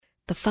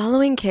The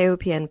following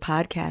KOPN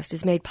podcast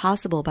is made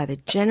possible by the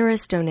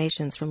generous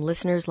donations from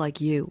listeners like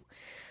you.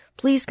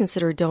 Please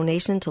consider a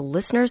donation to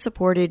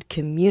listener-supported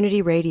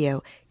community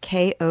radio,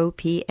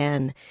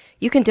 KOPN.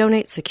 You can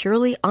donate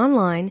securely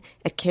online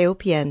at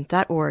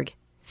kopn.org.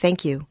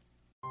 Thank you.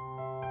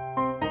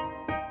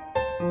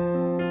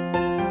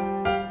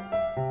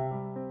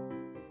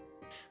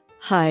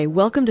 Hi,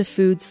 welcome to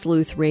Food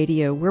Sleuth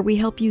Radio, where we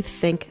help you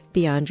think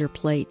beyond your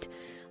plate.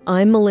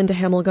 I'm Melinda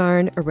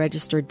Hemmelgarn, a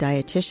registered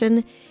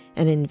dietitian,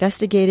 an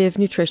investigative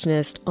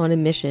nutritionist on a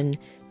mission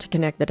to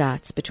connect the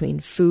dots between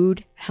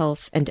food,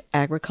 health, and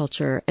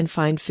agriculture and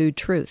find food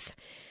truth.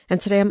 And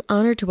today I'm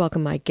honored to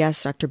welcome my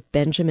guest, Dr.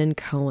 Benjamin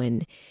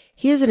Cohen.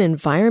 He is an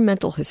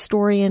environmental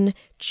historian,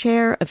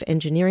 chair of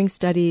engineering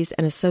studies,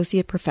 and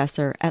associate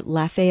professor at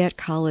Lafayette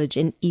College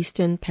in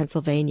Easton,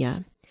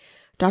 Pennsylvania.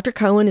 Dr.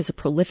 Cohen is a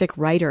prolific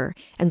writer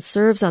and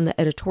serves on the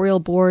editorial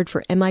board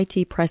for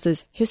MIT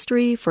Press's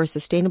History for a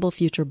Sustainable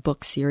Future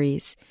book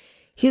series.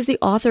 He is the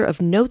author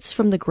of Notes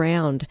from the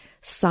Ground,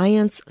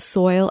 Science,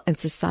 Soil, and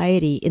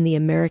Society in the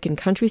American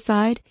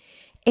Countryside,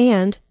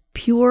 and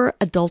Pure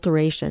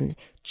Adulteration,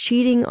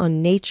 Cheating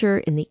on Nature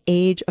in the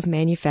Age of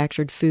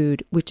Manufactured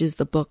Food, which is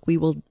the book we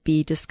will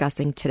be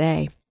discussing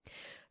today.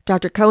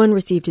 Dr. Cohen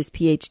received his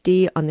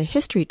PhD on the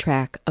history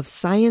track of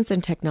Science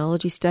and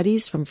Technology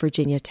Studies from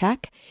Virginia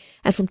Tech,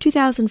 and from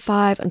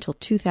 2005 until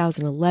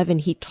 2011,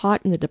 he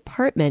taught in the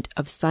Department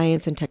of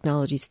Science and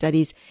Technology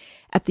Studies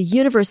at the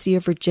University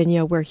of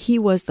Virginia, where he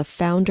was the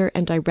founder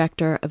and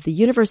director of the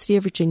University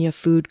of Virginia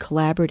Food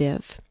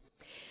Collaborative.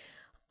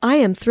 I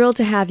am thrilled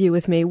to have you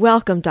with me.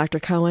 Welcome, Dr.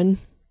 Cohen.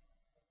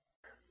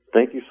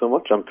 Thank you so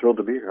much. I'm thrilled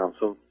to be here. I'm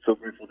so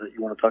grateful that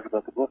you want to talk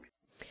about the book.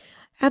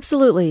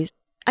 Absolutely.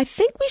 I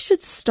think we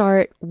should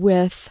start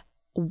with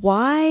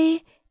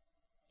why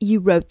you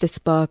wrote this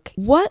book.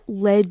 What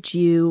led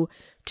you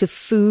to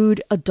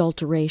food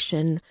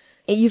adulteration?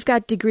 You've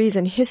got degrees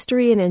in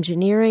history and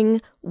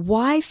engineering.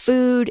 Why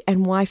food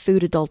and why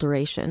food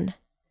adulteration?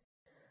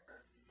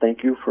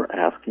 Thank you for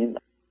asking.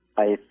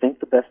 I think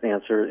the best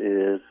answer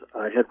is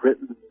I had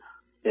written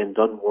and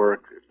done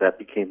work that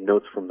became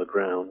Notes from the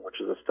Ground, which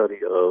is a study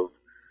of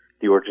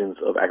the origins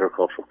of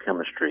agricultural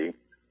chemistry.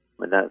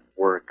 And that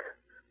work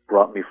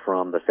brought me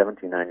from the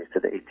 1790s to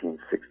the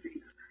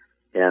 1860s.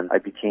 And I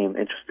became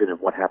interested in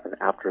what happened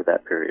after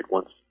that period,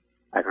 once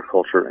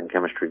agriculture and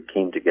chemistry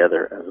came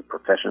together as a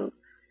profession,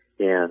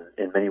 and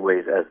in many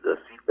ways as the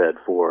seedbed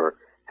for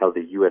how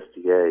the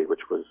USDA,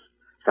 which was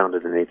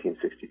founded in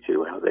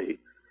 1862, how they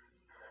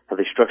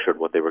structured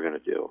what they were going to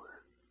do.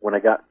 When I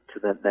got to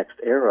the next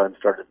era and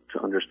started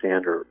to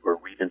understand or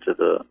read into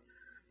the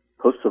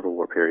post-Civil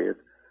War period,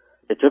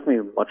 it took me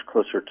much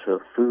closer to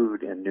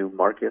food and new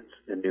markets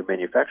and new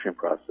manufacturing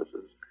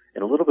processes,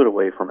 and a little bit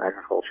away from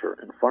agriculture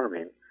and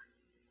farming.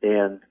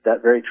 And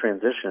that very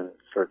transition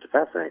started to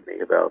fascinate me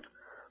about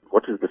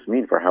what does this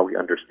mean for how we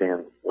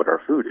understand what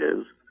our food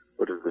is?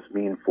 What does this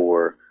mean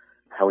for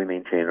how we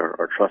maintain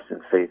our trust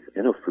and faith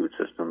in a food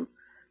system,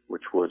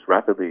 which was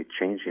rapidly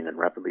changing and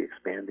rapidly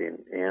expanding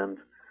and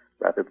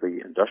rapidly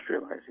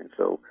industrializing?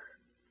 So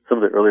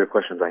some of the earlier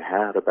questions I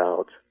had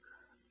about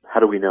how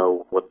do we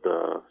know what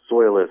the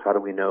soil is? How do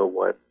we know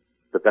what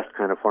the best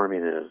kind of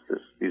farming is?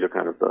 These are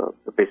kind of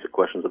the basic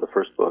questions of the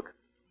first book.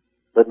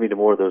 Led me to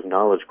more of those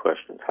knowledge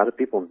questions. How do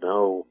people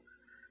know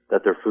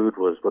that their food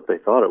was what they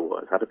thought it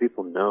was? How do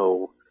people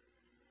know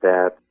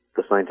that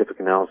the scientific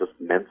analysis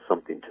meant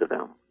something to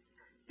them?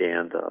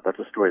 And that's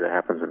a story that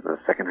happens in the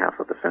second half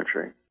of the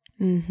century.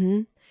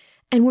 Mm-hmm.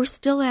 And we're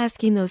still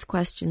asking those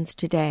questions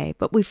today.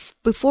 But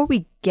before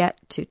we get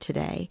to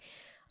today,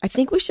 I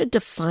think we should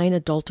define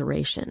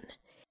adulteration.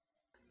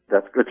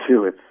 That's good,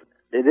 too.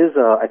 It is,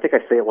 I think I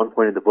say at one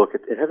point in the book,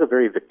 it has a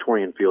very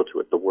Victorian feel to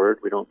it. The word,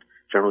 we don't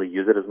generally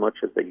use it as much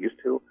as they used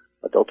to,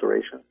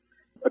 adulteration.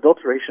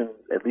 Adulteration,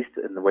 at least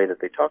in the way that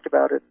they talked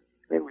about it,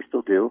 maybe we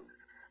still do,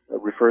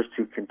 refers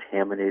to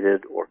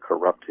contaminated or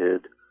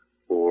corrupted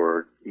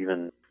or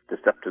even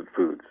deceptive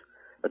foods.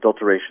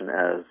 Adulteration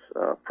as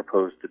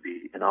proposed to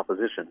be in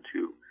opposition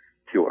to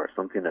pure,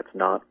 something that's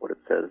not what it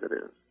says it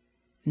is.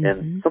 Mm-hmm.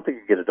 And something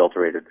can get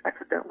adulterated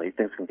accidentally.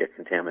 Things can get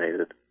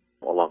contaminated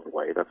along the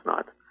way. That's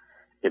not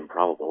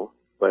improbable.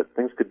 But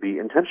things could be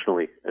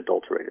intentionally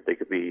adulterated. They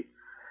could be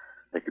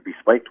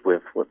spiked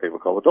with what they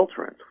would call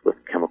adulterants, with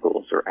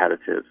chemicals or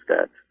additives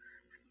that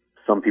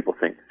some people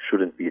think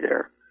shouldn't be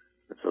there.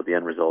 And so the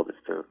end result is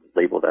to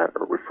label that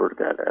or refer to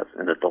that as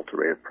an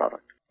adulterated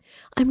product.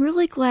 I'm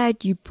really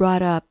glad you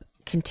brought up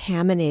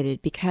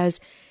contaminated, because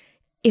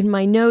in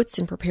my notes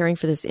in preparing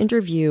for this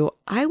interview,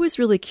 I was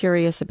really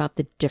curious about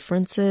the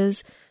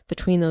differences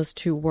between those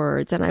two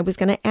words. And I was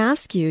going to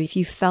ask you if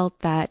you felt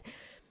that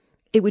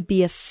it would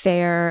be a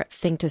fair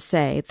thing to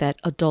say that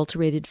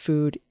adulterated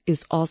food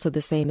is also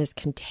the same as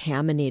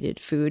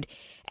contaminated food.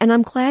 And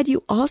I'm glad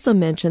you also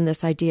mentioned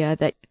this idea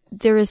that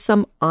there is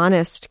some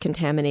honest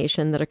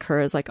contamination that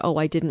occurs, like, oh,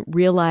 I didn't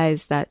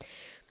realize that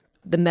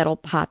the metal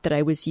pot that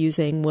I was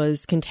using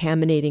was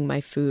contaminating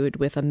my food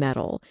with a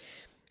metal.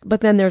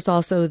 But then there's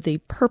also the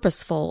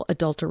purposeful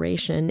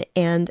adulteration.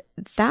 And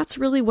that's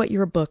really what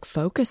your book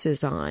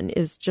focuses on,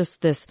 is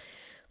just this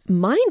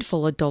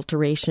mindful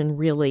adulteration,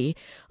 really,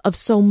 of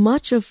so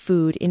much of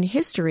food in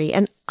history.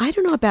 And I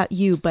don't know about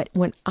you, but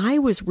when I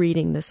was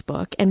reading this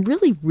book and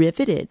really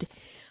riveted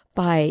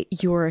by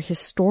your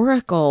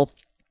historical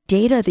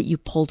data that you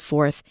pulled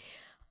forth,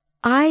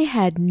 I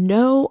had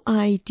no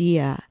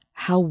idea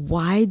how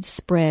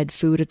widespread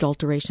food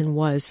adulteration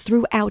was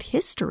throughout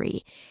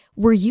history.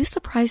 Were you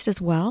surprised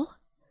as well?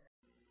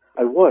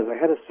 I was. I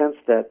had a sense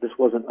that this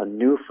wasn't a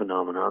new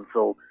phenomenon,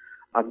 so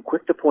I'm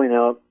quick to point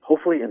out,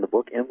 hopefully in the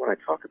book and when I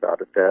talk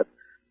about it, that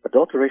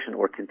adulteration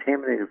or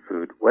contaminated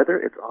food, whether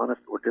it's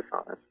honest or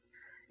dishonest,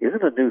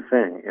 isn't a new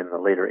thing in the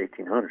later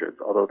 1800s,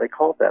 although they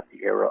called that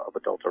the era of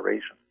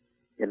adulteration.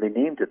 And they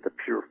named it the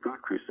Pure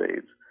Food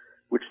Crusades,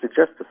 which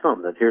suggests to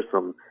some that here's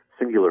some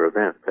singular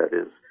event that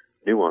is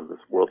new on this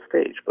world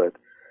stage. But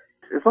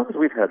as long as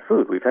we've had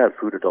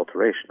food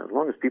adulteration. As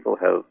long as people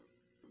have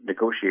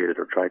negotiated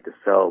or tried to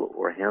sell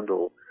or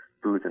handle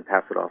foods and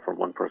pass it off from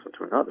one person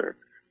to another,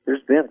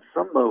 there's been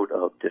some mode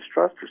of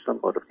distrust or some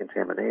mode of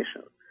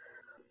contamination.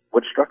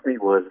 What struck me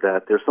was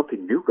that there's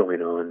something new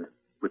going on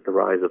with the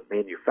rise of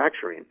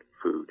manufacturing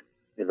food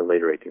in the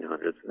later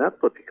 1800s, and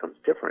that's what becomes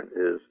different,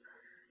 is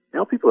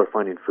now people are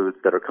finding foods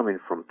that are coming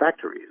from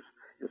factories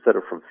instead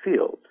of from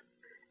fields.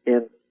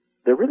 And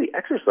they're really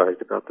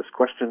exercised about this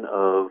question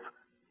of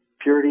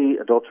purity,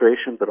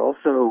 adulteration, but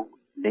also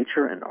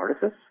nature and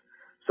artifice.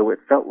 So it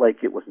felt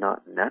like it was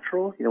not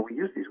natural. You know, we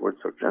use these words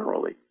so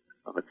generally.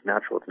 It's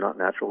natural, it's not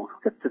natural.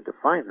 Who gets to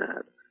define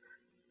that?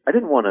 I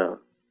didn't want to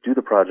do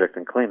the project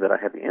and claim that I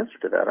had the answer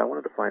to that. I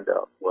wanted to find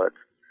out what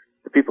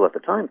the people at the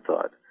time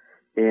thought.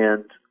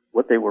 And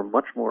what they were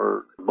much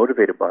more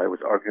motivated by was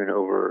arguing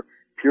over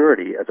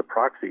purity as a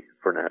proxy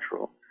for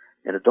natural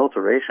and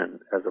adulteration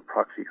as a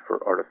proxy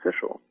for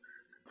artificial,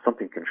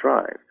 something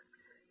contrived.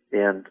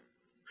 And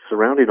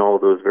surrounding all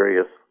of those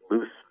various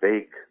loose,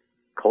 vague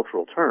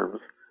cultural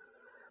terms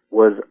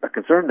was a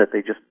concern that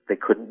they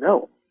couldn't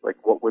know. Like,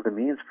 what were the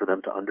means for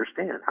them to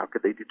understand? How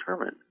could they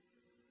determine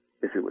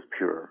if it was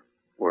pure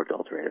or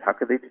adulterated? How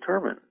could they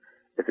determine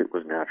if it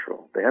was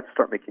natural? They had to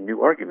start making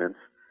new arguments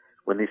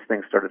when these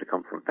things started to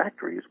come from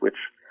factories, which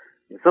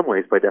in some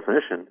ways, by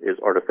definition, is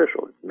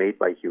artificial. It's made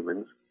by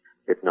humans.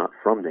 It's not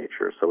from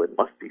nature, so it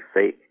must be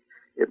fake.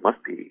 It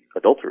must be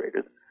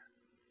adulterated.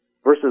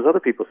 Versus other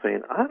people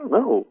saying, I don't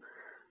know,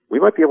 we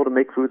might be able to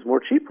make foods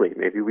more cheaply.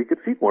 Maybe we could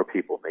feed more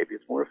people. Maybe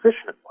it's more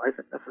efficient. Why is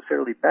it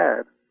necessarily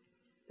bad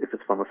if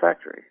it's from a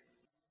factory?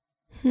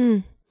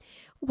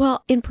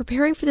 Well, in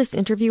preparing for this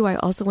interview, I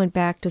also went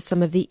back to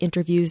some of the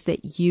interviews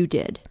that you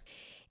did.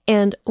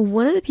 And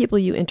one of the people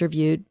you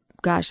interviewed,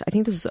 gosh, I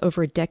think this was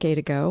over a decade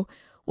ago,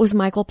 was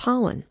Michael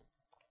Pollan.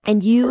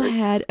 And you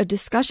had a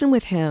discussion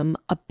with him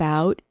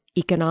about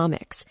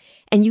economics.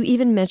 And you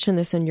even mentioned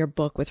this in your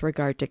book with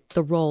regard to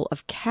the role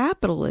of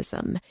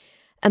capitalism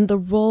and the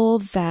role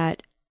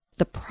that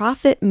the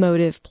profit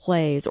motive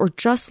plays, or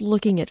just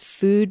looking at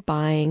food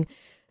buying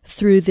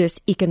through this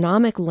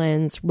economic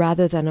lens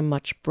rather than a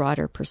much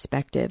broader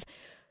perspective.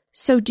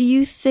 So do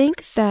you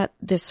think that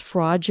this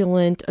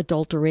fraudulent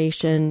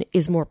adulteration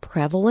is more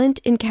prevalent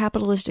in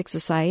capitalistic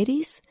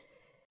societies?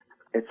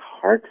 It's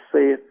hard to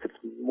say if it's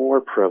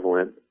more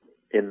prevalent.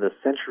 In the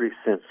century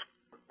since,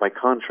 by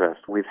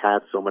contrast, we've had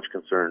so much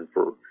concern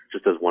for,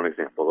 just as one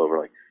example, over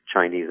like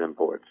Chinese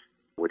imports,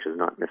 which is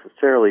not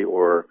necessarily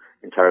or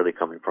entirely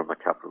coming from a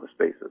capitalist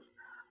basis.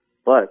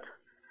 But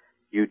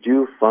you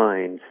do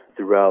find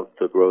throughout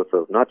the growth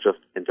of not just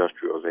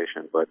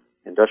industrialization, but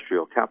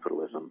industrial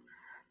capitalism,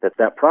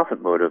 that profit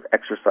motive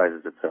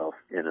exercises itself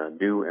in a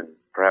new and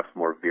perhaps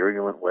more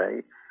virulent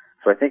way.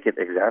 So I think it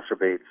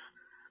exacerbates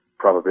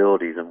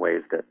probabilities in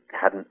ways that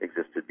hadn't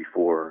existed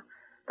before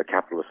the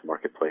capitalist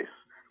marketplace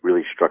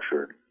really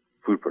structured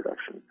food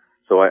production.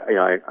 So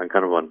I'm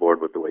kind of on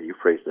board with the way you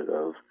phrased it,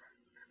 of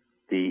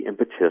the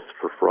impetus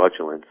for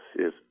fraudulence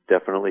is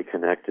definitely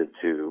connected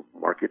to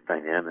market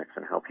dynamics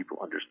and how people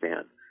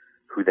understand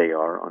who they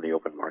are on the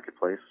open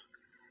marketplace.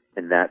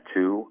 And that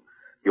too,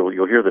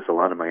 you'll hear this a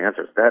lot in my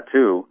answers, that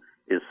too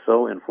is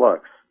so in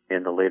flux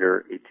in the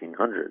later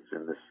 1800s,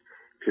 in this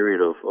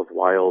period of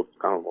wild,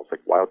 kind of almost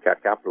like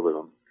wildcat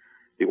capitalism,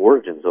 the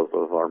origins of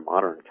our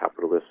modern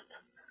capitalist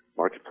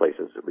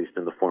marketplaces, at least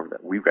in the form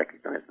that we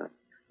recognize them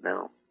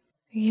now.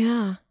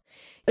 Yeah.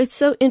 It's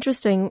so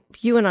interesting.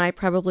 You and I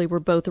probably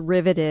were both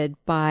riveted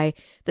by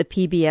the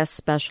PBS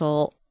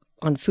special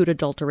on food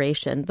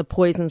adulteration, The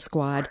Poison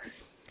Squad,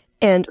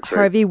 and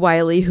Harvey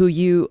Wiley, who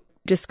you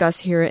discuss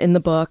here in the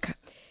book.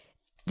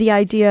 The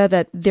idea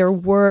that there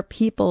were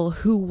people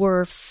who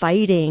were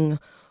fighting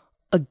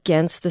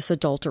against this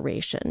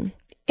adulteration,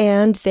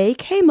 and they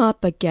came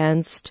up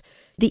against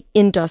the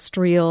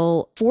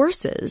industrial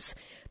forces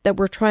that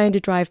were trying to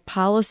drive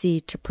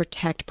policy to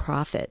protect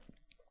profit.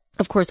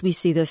 Of course, we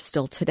see this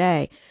still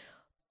today.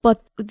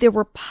 But there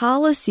were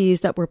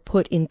policies that were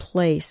put in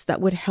place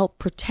that would help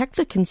protect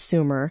the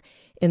consumer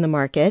in the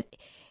market.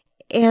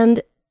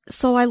 And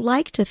So I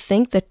like to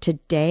think that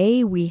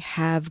today we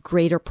have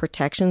greater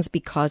protections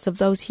because of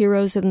those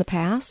heroes in the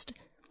past.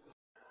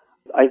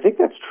 I think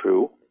that's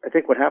true. I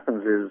think what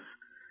happens is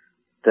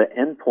the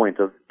end point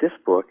of this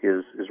book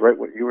is right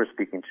what you were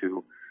speaking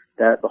to,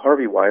 that the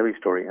Harvey Wiley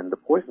story and the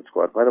Poison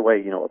Squad. By the way,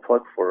 a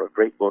plug for a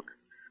great book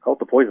called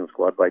The Poison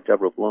Squad by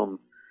Deborah Blum,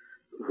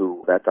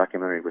 who that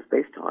documentary was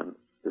based on.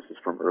 This is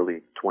from early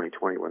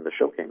 2020 when the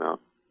show came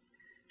out.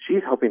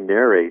 She's helping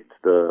narrate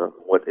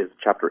what is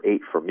chapter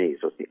 8 for me,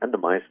 so it's the end of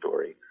my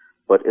story,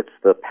 but it's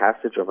the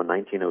passage of a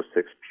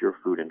 1906 Pure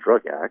Food and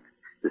Drug Act,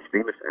 this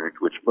famous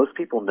act, which most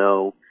people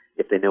know,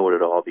 if they know it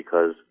at all,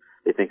 because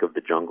they think of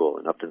the jungle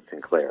in Upton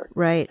Sinclair.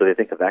 Right. So they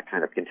think of that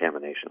kind of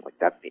contamination, like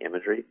that's the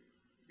imagery.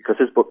 Because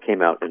his book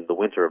came out in the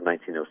winter of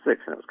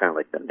 1906, and it was kind of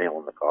like the nail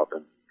in the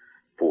coffin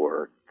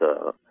for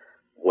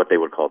what they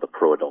would call the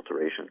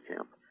pro-adulteration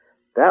camp.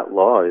 That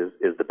law is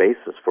the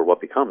basis for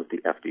what becomes the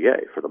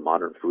FDA, for the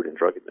modern Food and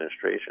Drug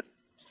Administration.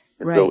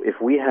 And right. So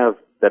if we have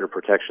better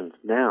protections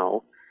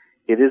now,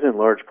 it is in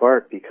large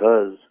part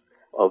because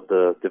of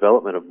the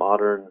development of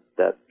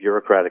that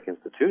bureaucratic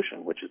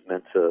institution, which is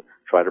meant to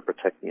try to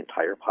protect the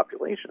entire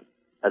population,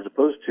 as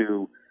opposed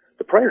to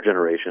the prior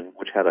generation,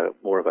 which had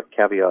more of a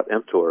caveat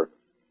emptor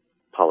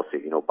policy,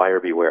 buyer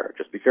beware.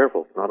 Just be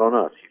careful. It's not on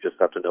us. You just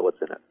have to know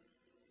what's in it.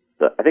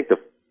 I think the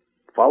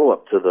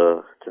follow-up to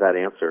that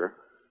answer,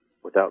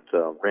 without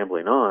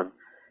rambling on,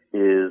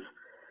 is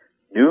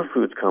new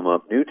foods come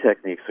up, new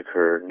techniques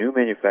occur, new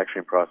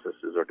manufacturing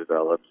processes are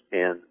developed,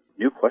 and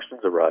new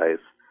questions arise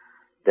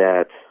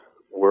that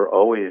we're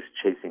always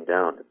chasing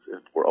down.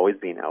 We're always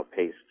being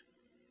outpaced.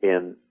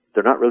 And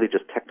they're not really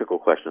just technical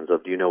questions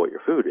of, do you know what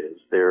your food is?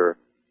 They're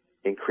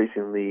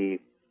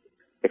increasingly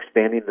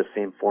expanding the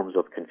same forms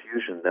of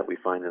confusion that we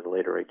find in the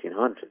later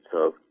 1800s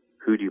of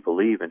who do you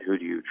believe and who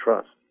do you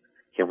trust?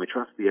 Can we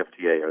trust the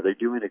FDA? Are they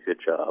doing a good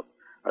job?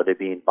 Are they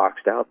being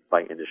boxed out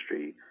by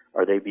industry?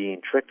 Are they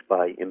being tricked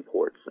by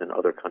imports in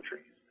other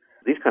countries?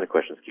 These kind of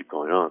questions keep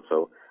going on.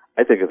 So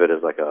I think of it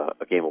as like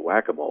a game of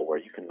whack-a-mole where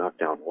you can knock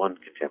down one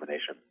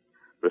contamination,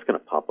 but it's going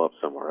to pop up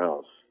somewhere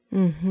else.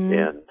 Mm-hmm.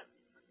 And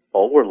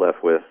all we're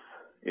left with,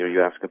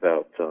 you ask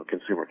about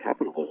consumer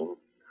capitalism,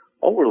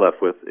 all we're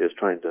left with is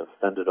trying to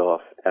fend it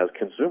off as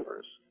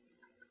consumers.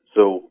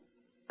 So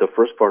the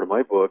first part of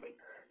my book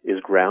is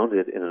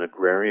grounded in an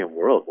agrarian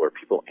world where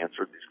people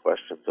answered these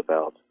questions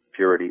about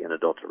purity and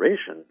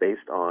adulteration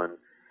based on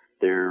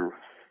their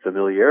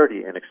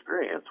familiarity and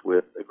experience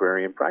with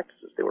agrarian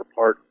practices. They were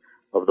part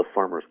of the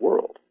farmer's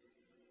world.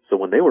 So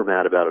when they were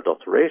mad about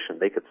adulteration,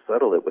 they could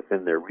settle it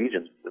within their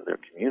regions, within their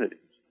communities,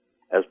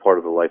 as part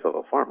of the life of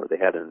a farmer. They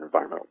had an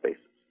environmental basis.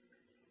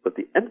 But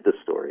the end of the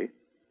story,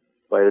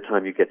 by the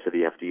time you get to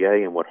the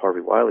FDA and what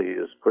Harvey Wiley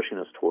is pushing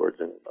us towards,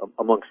 and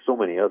amongst so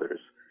many others,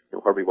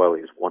 Harvey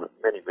Wiley is one of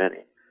many,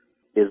 many,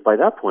 is by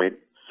that point,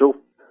 so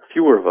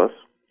fewer of us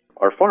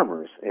are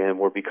farmers, and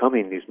we're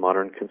becoming these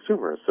modern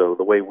consumers. So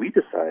the way we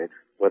decide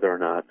whether or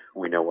not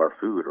we know our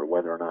food or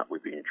whether or not we're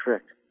being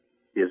tricked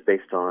is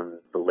based on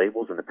the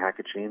labels and the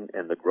packaging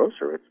and the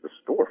grocer. It's the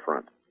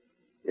storefront.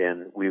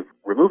 And we've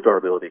removed our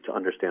ability to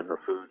understand our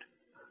food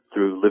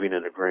through living in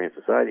an agrarian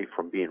society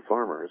from being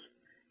farmers.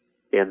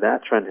 And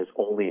that trend has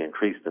only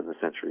increased in the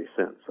century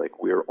since.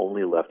 Like, we're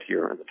only left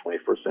here in the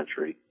 21st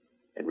century,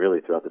 and really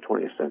throughout the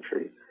 20th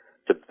century,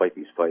 to fight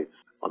these fights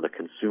on the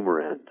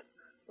consumer end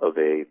of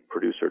a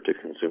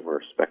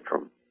producer-to-consumer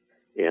spectrum.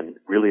 And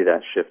really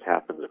that shift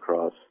happens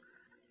across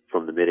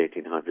from the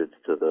mid-1800s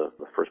to the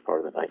first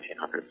part of the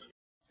 1900s.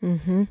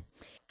 Mm-hmm.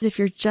 If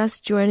you're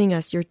just joining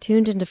us, you're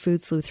tuned into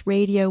Food Sleuth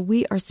Radio.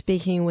 We are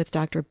speaking with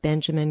Dr.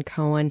 Benjamin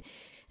Cohen,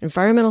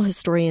 environmental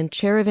historian,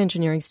 chair of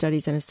engineering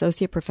studies, and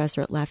associate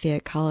professor at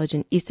Lafayette College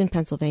in Easton,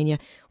 Pennsylvania.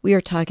 We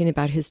are talking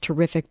about his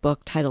terrific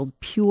book titled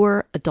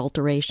Pure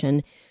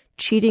Adulteration: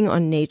 Cheating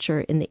on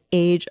Nature in the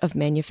Age of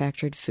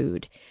Manufactured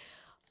Food.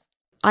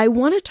 I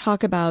want to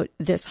talk about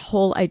this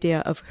whole idea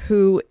of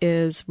who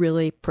is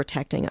really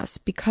protecting us,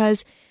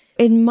 because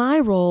in my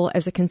role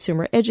as a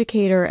consumer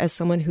educator, as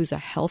someone who's a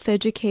health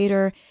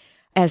educator,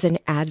 as an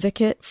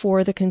advocate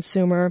for the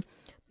consumer,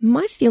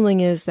 my feeling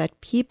is that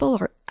people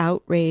are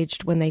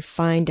outraged when they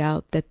find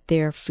out that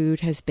their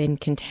food has been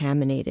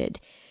contaminated.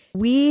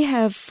 We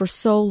have for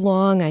so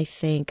long, I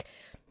think,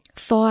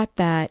 thought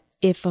that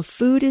if a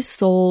food is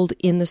sold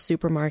in the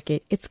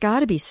supermarket, it's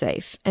got to be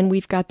safe. And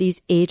we've got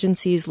these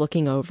agencies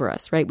looking over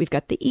us, right? We've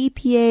got the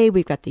EPA,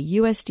 we've got the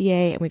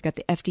USDA, and we've got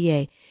the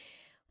FDA.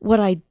 What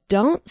I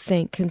don't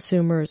think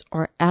consumers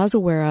are as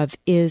aware of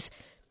is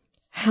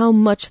how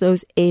much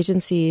those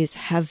agencies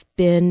have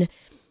been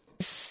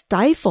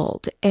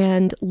stifled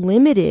and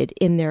limited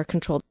in their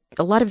control.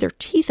 A lot of their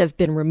teeth have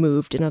been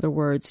removed, in other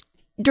words,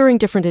 during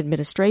different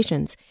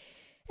administrations.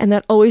 And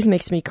that always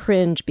makes me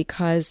cringe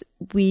because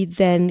we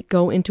then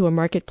go into a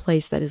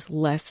marketplace that is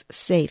less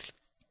safe.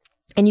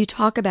 And you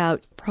talk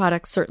about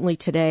products certainly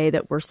today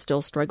that we're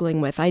still struggling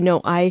with. I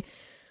know I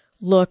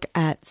look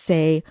at,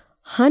 say,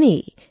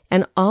 honey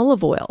and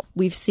olive oil.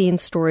 We've seen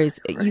stories.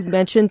 You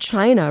mentioned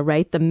China,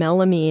 right? The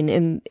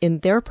melamine in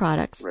their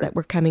products that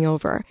were coming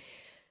over.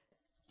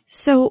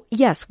 So,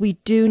 yes, we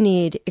do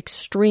need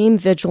extreme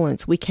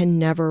vigilance. We can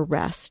never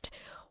rest.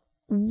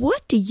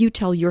 What do you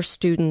tell your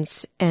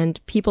students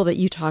and people that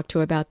you talk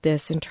to about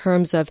this in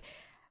terms of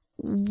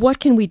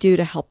what can we do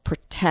to help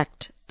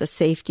protect the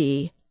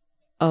safety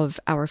of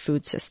our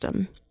food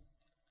system?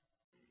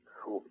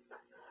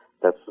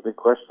 That's a big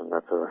question.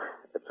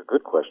 It's a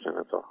good question.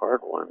 It's a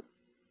hard one.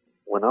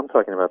 When I'm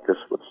talking about this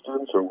with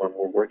students or when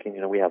we're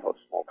working, we have a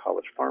small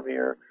college farm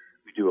here.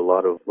 We do a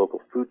lot of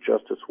local food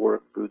justice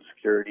work, food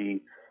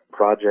security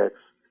projects.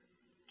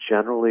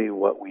 Generally,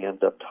 what we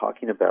end up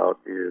talking about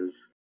is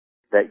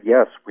that,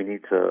 yes, we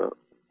need to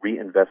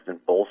reinvest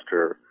and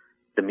bolster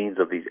the means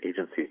of these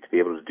agencies to be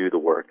able to do the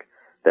work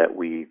that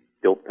we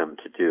built them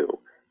to do,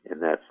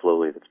 and that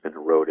slowly that's been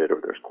eroded or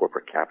there's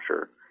corporate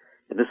capture.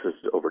 And this is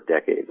over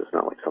decades. It's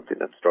not like something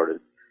that started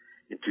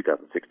in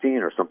 2016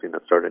 or something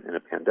that started in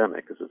a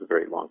pandemic. This is a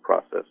very long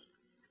process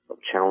of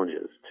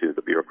challenges to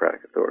the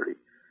bureaucratic authority.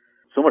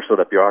 So much so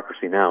that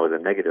bureaucracy now is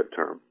a negative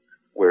term,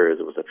 whereas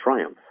it was a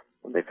triumph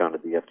when they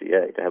founded the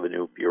FDA to have a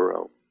new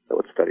bureau that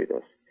would study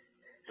this.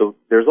 So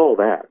there's all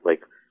that.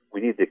 Like,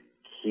 we need to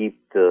keep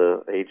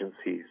the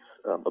agency's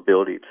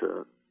ability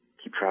to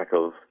keep track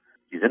of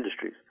these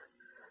industries.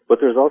 But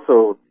there's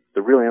also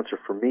the real answer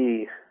for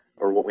me,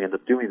 or what we end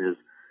up doing, is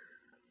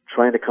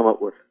trying to come up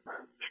with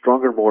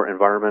stronger, more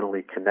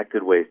environmentally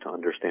connected ways to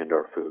understand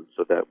our food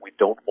so that we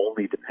don't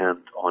only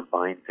depend on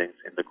buying things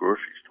in the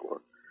grocery store,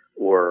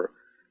 or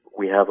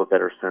we have a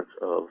better sense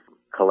of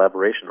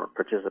collaboration or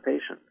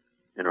participation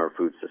in our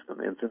food system.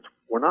 And since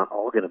we're not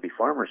all going to be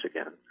farmers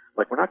again,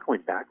 like, we're not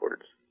going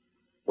backwards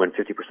when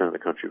 50% of the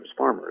country was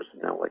farmers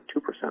and now like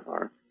 2%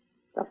 are,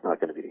 that's not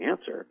going to be the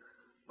answer.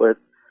 But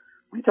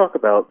we talk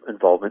about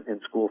involvement in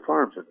school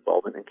farms,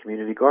 involvement in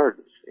community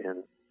gardens,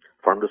 in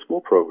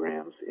farm-to-school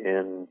programs,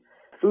 in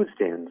food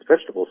stands,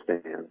 vegetable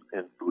stands,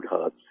 and food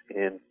hubs,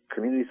 in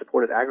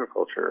community-supported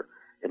agriculture,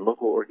 in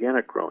local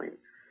organic growing.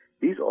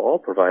 These all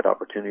provide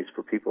opportunities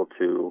for people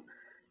to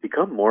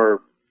become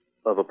more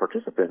of a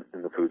participant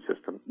in the food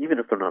system, even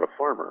if they're not a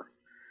farmer,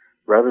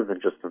 rather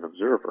than just an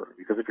observer.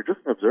 Because if you're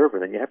just an observer,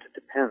 then you have to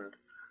depend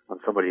on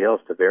somebody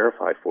else to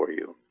verify for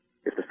you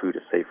if the food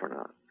is safe or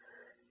not.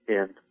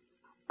 And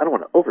I don't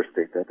want to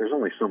overstate that. There's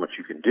only so much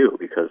you can do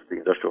because the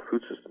industrial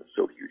food system is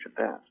so huge and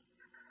vast.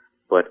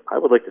 But I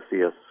would like to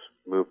see us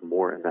move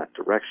more in that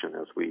direction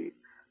as we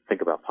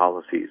think about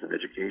policies and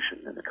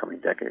education in the coming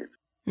decades.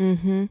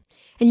 Mm-hmm.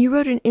 And you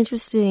wrote an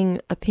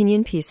interesting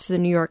opinion piece for the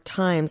New York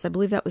Times, I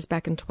believe that was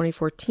back in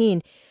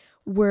 2014,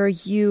 where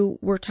you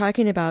were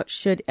talking about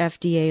should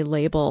FDA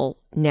label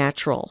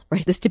natural,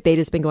 right? This debate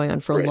has been going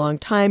on for a long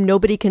time.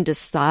 Nobody can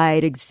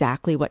decide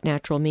exactly what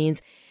natural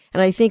means.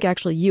 And I think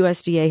actually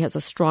USDA has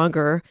a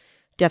stronger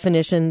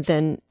definition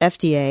than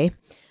FDA.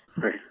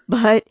 Right.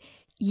 But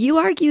you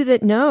argue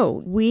that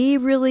no, we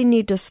really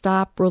need to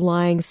stop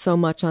relying so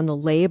much on the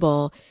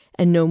label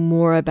and know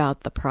more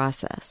about the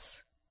process.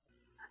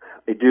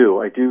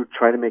 I do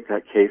try to make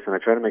that case, and I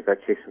try to make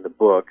that case in the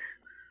book.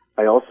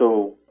 I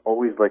also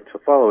always like to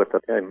follow it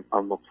that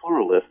I'm a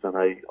pluralist, and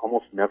I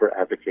almost never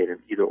advocate an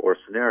either-or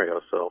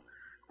scenario. So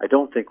I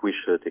don't think we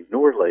should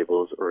ignore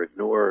labels or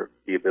ignore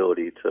the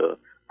ability to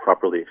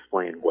properly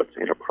explain what's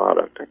in a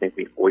product. I think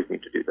we always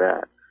need to do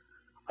that.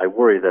 I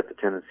worry that the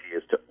tendency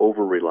is to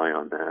over-rely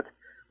on that,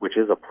 which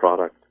is a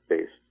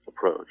product-based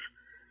approach.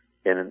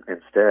 And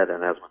instead,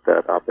 and as with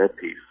that op-ed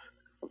piece,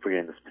 I'm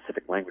forgetting the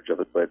specific language of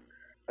it, but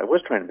I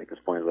was trying to make this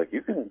point, like,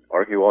 you can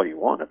argue all you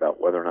want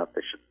about whether or not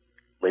they should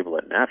label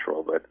it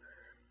natural, but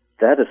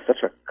that is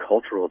such a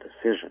cultural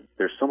decision.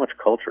 There's so much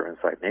culture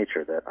inside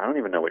nature that I don't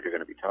even know what you're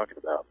going to be talking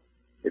about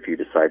if you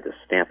decide to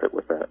stamp it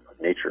with a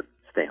nature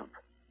stamp.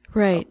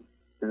 Right.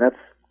 And that's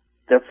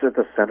at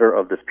the center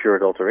of this pure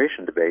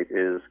adulteration debate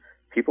is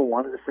people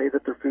wanted to say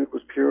that their food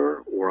was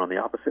pure, or on the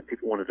opposite,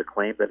 people wanted to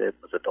claim that it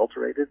was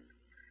adulterated.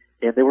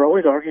 And they were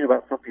always arguing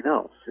about something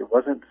else. It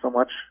wasn't so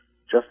much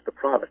just the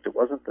product. It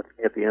wasn't the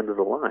thing at the end of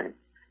the line.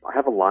 I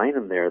have a line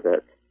in there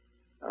that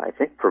I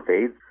think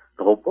pervades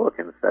the whole book,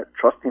 and it's that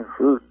trusting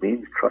food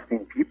means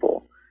trusting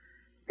people.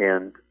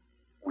 And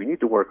we need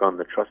to work on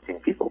the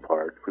trusting people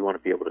part if we want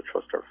to be able to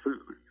trust our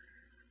food.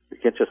 We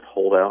can't just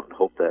hold out and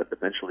hope that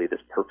eventually this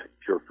perfect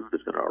pure food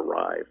is going to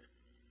arrive,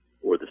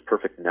 or this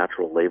perfect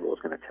natural label is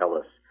going to tell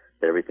us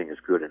that everything is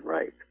good and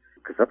right,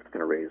 because that's going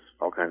to raise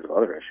all kinds of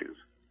other issues.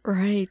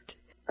 Right.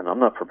 And I'm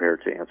not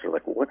prepared to answer,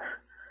 like,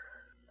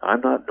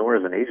 I'm not, nor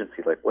as an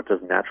agency, like, what does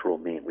natural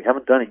mean? We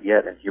haven't done it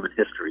yet in human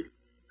history.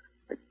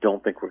 I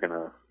don't think we're going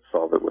to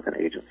solve it with an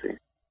agency.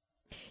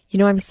 You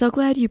know, I'm so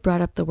glad you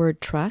brought up the word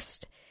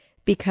trust,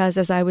 because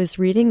as I was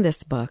reading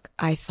this book,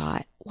 I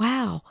thought,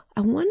 wow,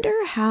 I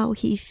wonder how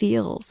he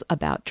feels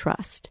about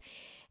trust.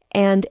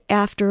 And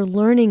after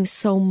learning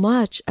so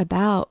much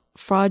about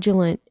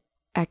fraudulent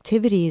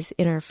activities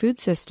in our food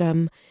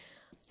system,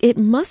 it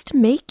must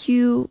make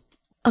you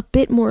a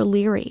bit more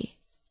leery.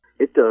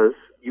 It does.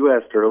 You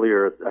asked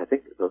earlier, I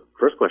think the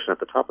first question at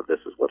the top of this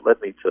is what led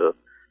me to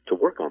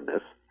work on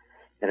this.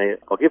 And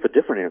I'll give a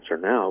different answer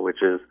now,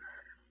 which is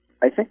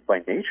I think by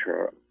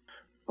nature,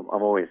 I'm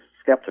always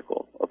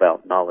skeptical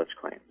about knowledge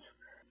claims.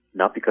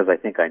 Not because I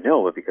think I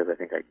know, but because I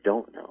think I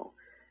don't know.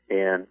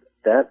 And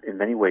that, in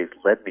many ways,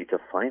 led me to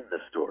find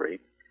this story.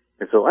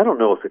 And so I don't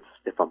know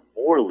if I'm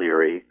more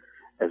leery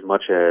as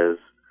much as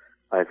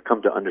I've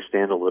come to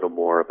understand a little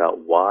more about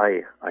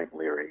why I'm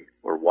leery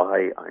or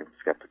why I'm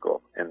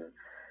skeptical. And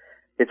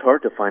it's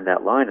hard to find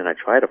that line, and I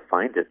try to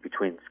find it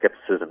between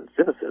skepticism and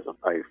cynicism.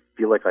 I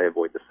feel like I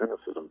avoid the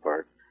cynicism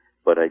part,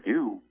 but I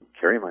do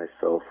carry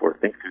myself or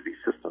think through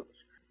these systems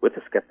with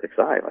a skeptic's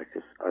eye. Like,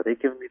 are they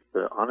giving me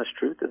the honest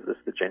truth? Is this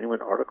the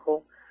genuine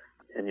article?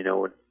 And,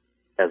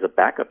 as a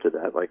backup to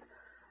that, like,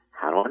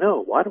 how do I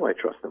know? Why do I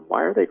trust them?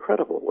 Why are they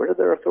credible? Where did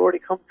their authority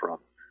come from?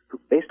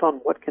 Based on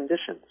what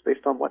conditions?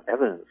 Based on what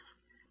evidence?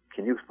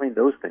 Can you explain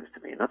those things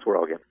to me? And that's where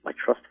I'll get my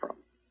trust from.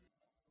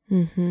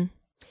 Mm-hmm.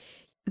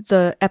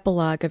 The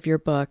epilogue of your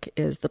book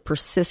is The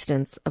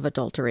Persistence of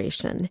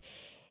Adulteration.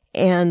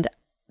 And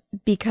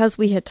because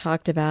we had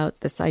talked about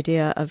this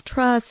idea of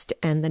trust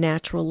and the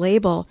natural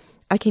label,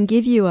 I can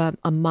give you a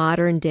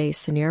modern day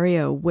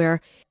scenario where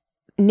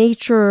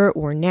nature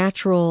or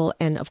natural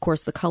and, of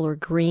course, the color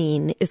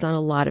green is on a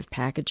lot of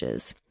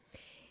packages,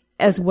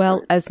 as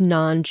well as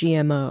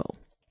non-GMO.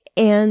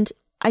 And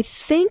I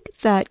think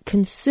that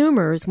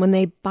consumers, when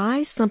they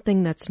buy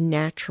something that's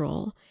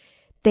natural,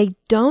 they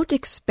don't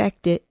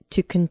expect it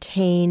to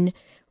contain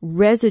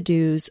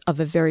residues of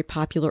a very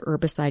popular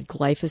herbicide,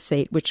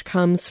 glyphosate, which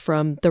comes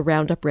from the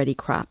Roundup Ready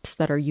crops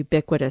that are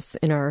ubiquitous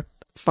in our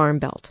farm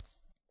belt.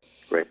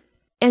 Right.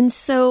 And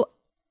so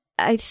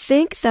I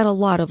think that a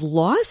lot of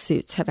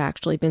lawsuits have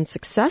actually been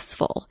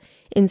successful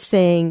in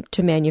saying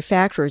to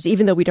manufacturers,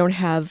 even though we don't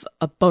have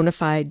a bona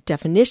fide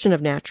definition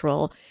of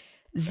natural,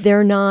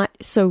 they're not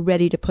so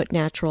ready to put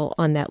natural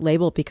on that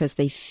label because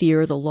they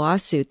fear the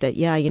lawsuit that,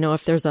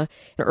 if there's an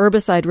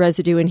herbicide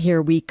residue in here,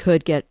 we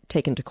could get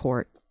taken to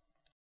court.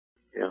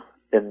 Yeah.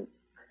 And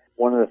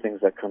one of the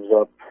things that comes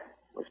up,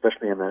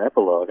 especially in that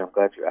epilogue, I'm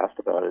glad you asked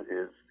about it,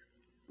 is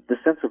the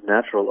sense of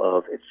natural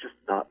of it's just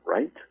not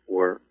right,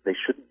 or they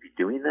shouldn't be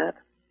doing that.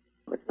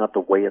 It's not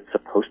the way it's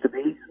supposed to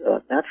be.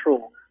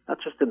 Natural, not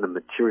just in the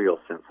material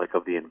sense, like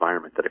of the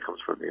environment, that it comes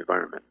from the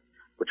environment,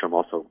 which I'm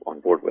also on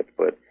board with,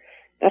 but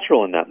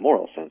natural in that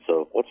moral sense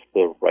of what's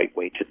the right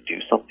way to do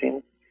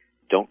something.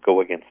 Don't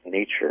go against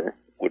nature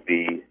would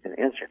be an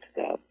answer to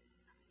that.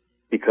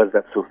 Because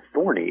that's so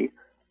thorny,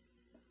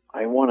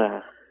 I want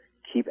to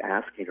keep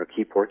asking or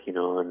keep working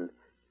on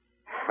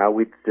how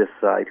we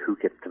decide who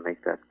gets to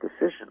make that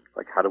decision.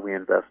 Like, how do we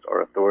invest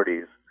our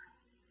authorities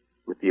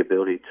with the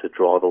ability to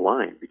draw the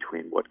line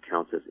between what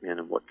counts as in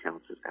and what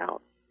counts as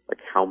out? Like,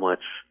 how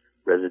much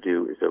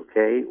residue is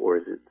okay, or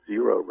is it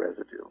zero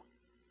residue?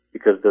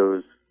 Because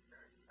those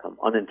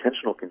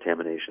unintentional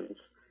contaminations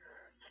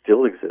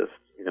still exist,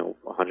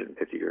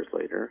 150 years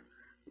later.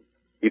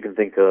 You can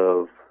think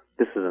of,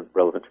 this isn't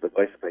relevant to the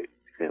glyphosate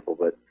example,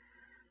 but,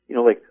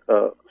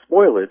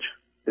 spoilage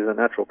is a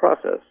natural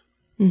process.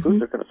 Mm-hmm.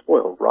 Foods are going to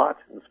spoil. Rot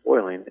and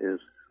spoiling is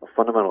a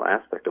fundamental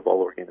aspect of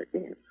all organic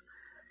beings.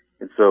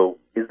 And so,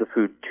 is the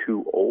food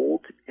too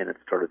old and it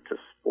started to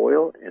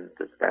spoil, and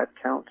does that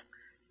count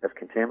as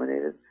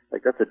contaminated?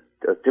 Like, that's a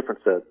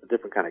different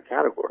kind of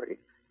category,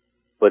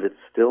 but it's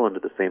still under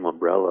the same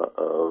umbrella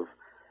of,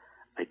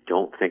 I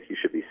don't think you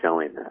should be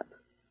selling that.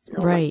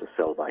 Right. Like the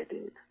sell-by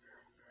date.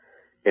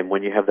 And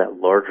when you have that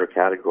larger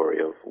category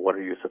of what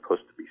are you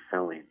supposed to be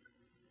selling,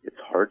 it's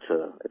hard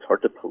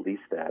to police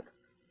that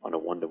on a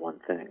one-to-one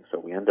thing. So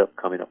we end up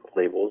coming up with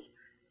labels,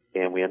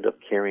 and we end up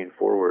carrying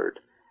forward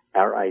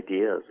our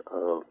ideas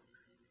of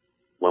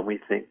when we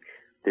think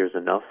there's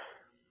enough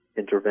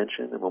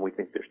intervention and when we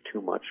think there's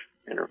too much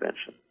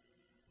intervention.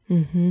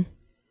 Mm-hmm.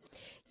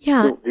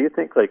 Yeah. So do you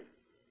think like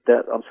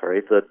that? I'm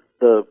sorry. I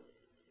don't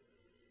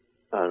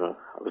know.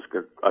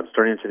 I'm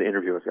starting into the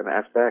interview. I was going to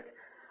ask back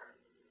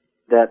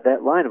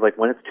that line of like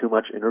when it's too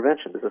much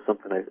intervention. This is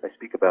something I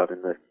speak about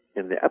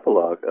in the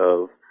epilogue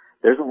of.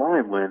 There's a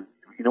line when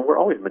we're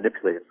always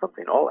manipulating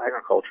something. All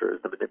agriculture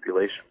is the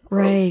manipulation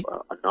right.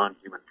 of a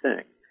non-human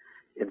thing,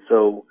 and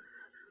so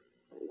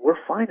we're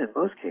fine in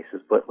most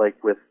cases. But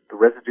like with the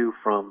residue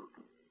from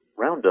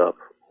Roundup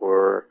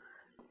or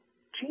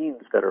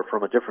genes that are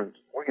from a different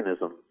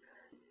organism,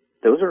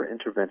 those are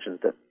interventions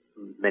that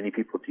many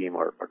people deem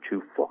are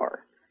too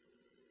far.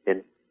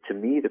 And to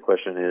me, the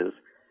question is,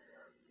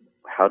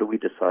 how do we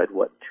decide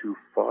what too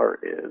far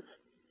is?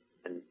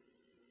 And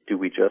do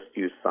we just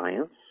use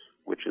science,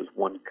 which is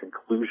one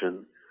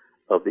conclusion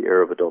of the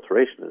era of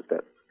adulteration, is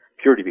that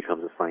purity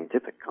becomes a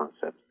scientific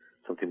concept,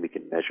 something we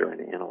can measure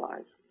and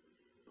analyze.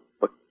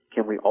 But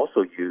can we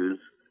also use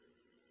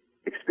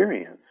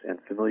experience and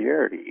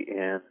familiarity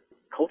and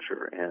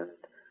culture and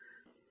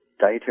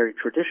dietary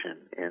tradition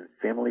and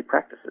family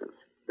practices?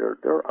 There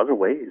are other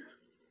ways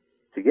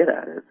to get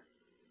at it,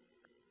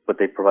 but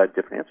they provide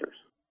different answers.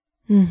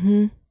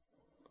 Mm-hmm.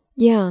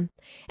 Yeah.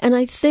 And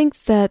I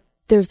think that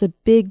there's a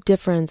big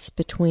difference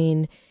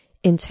between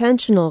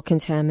intentional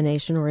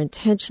contamination or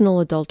intentional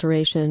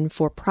adulteration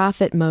for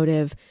profit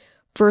motive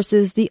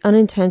versus the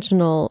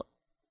unintentional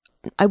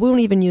I won't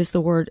even use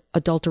the word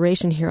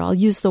adulteration here. I'll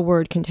use the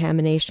word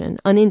contamination,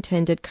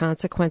 unintended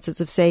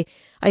consequences of, say,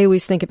 I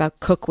always think about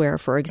cookware,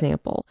 for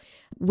example,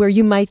 where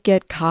you might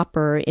get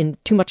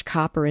too much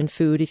copper in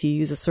food if you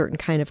use a certain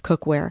kind of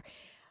cookware,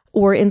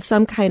 or in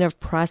some kind of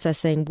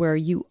processing where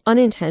you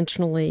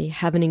unintentionally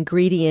have an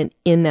ingredient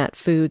in that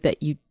food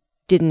that you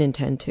didn't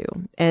intend to.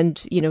 And,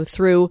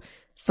 through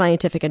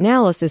scientific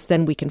analysis,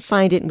 then we can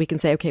find it and we can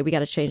say, okay, we got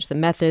to change the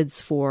methods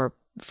for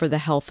the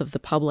health of the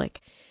public.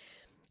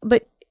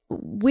 But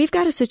we've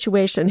got a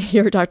situation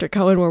here, Dr.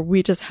 Cohen, where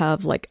we just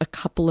have like a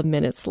couple of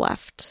minutes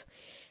left.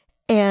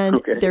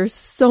 And There's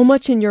so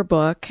much in your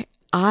book.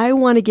 I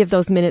want to give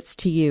those minutes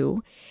to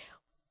you.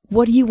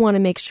 What do you want to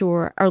make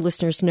sure our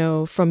listeners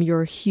know from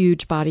your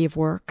huge body of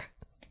work?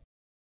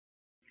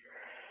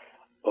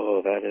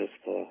 Oh, that is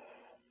the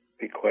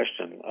big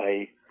question.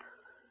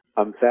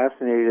 I'm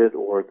fascinated,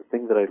 or the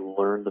thing that I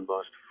learned the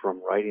most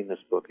from writing this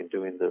book and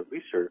doing the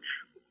research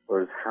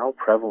was how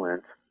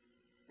prevalent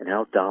and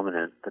how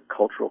dominant the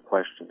cultural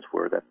questions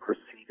were that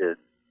preceded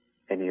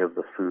any of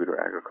the food or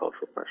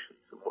agricultural questions.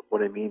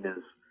 What I mean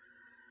is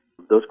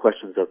those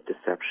questions of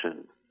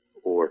deception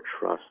or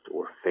trust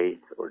or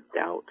faith or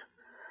doubt,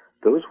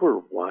 those were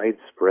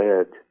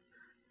widespread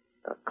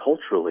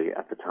culturally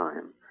at the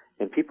time,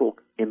 and people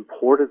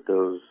imported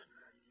those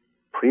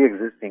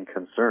pre-existing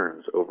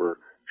concerns over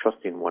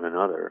trusting one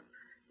another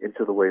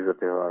into the way that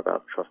they are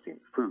about trusting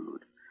food.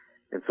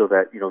 And so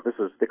that,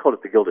 they called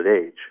it the Gilded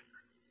Age,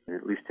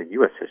 at least in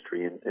U.S.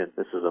 history, and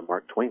this is a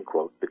Mark Twain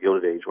quote, The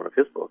Gilded Age, one of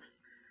his books.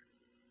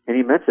 And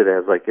he meant it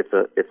as like it's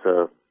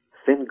a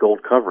thin gold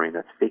covering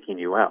that's faking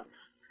you out,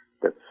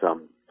 that's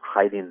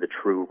hiding the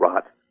true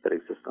rot that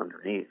exists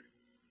underneath.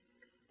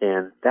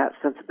 And that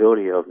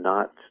sensibility of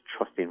not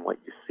trusting what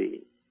you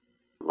see,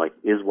 like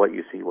is what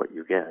you see what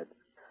you get,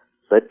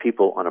 led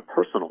people on a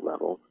personal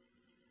level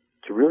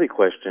to really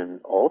question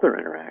all their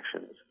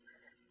interactions.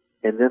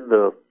 And then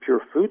the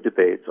pure food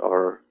debates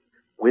are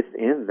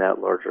within that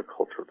larger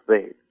cultural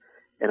debate.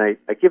 And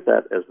I give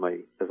that as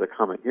a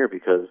comment here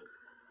because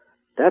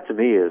that to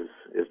me is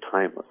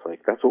timeless.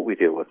 Like that's what we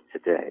deal with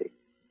today.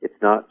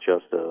 It's not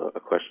just a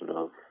question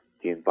of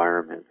the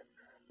environment.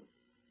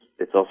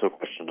 It's also a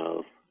question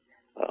of,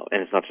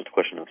 and it's not just a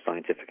question of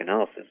scientific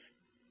analysis.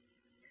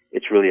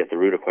 It's really at the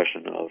root a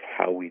question of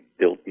how we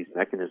build these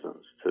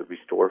mechanisms to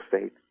restore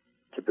faith,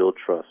 to build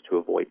trust, to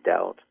avoid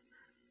doubt,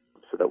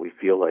 so that we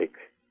feel like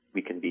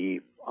we can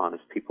be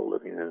honest people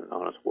living in an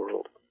honest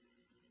world.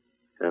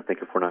 And I think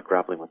if we're not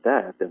grappling with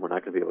that, then we're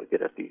not going to be able to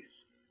get at these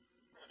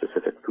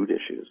specific food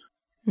issues.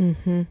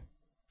 Mm-hmm.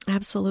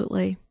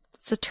 Absolutely.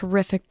 It's a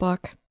terrific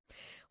book.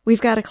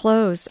 We've got to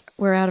close.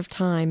 We're out of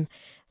time.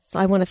 So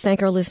I want to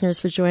thank our listeners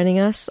for joining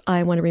us.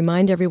 I want to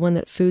remind everyone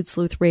that Food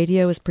Sleuth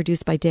Radio is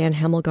produced by Dan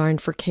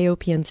Hemmelgarn for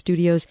KOPN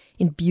Studios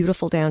in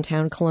beautiful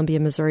downtown Columbia,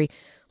 Missouri.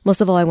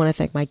 Most of all, I want to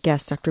thank my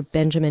guest, Dr.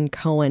 Benjamin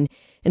Cohen,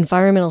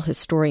 environmental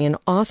historian,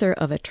 author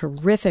of a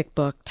terrific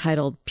book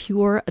titled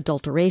Pure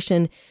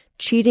Adulteration,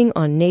 Cheating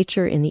on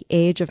Nature in the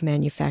Age of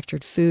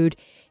Manufactured Food.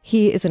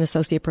 He is an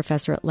associate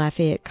professor at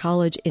Lafayette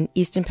College in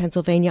Easton,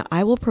 Pennsylvania.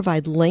 I will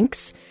provide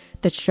links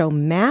that show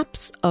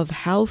maps of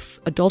how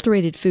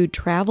adulterated food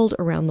traveled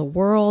around the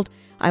world.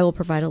 I will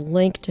provide a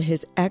link to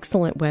his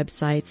excellent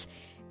websites.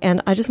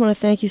 And I just want to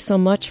thank you so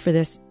much for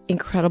this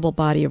incredible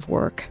body of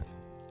work.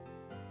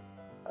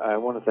 I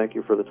want to thank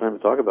you for the time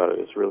to talk about it.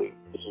 This is really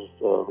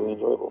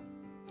enjoyable.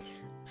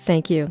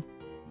 Thank you.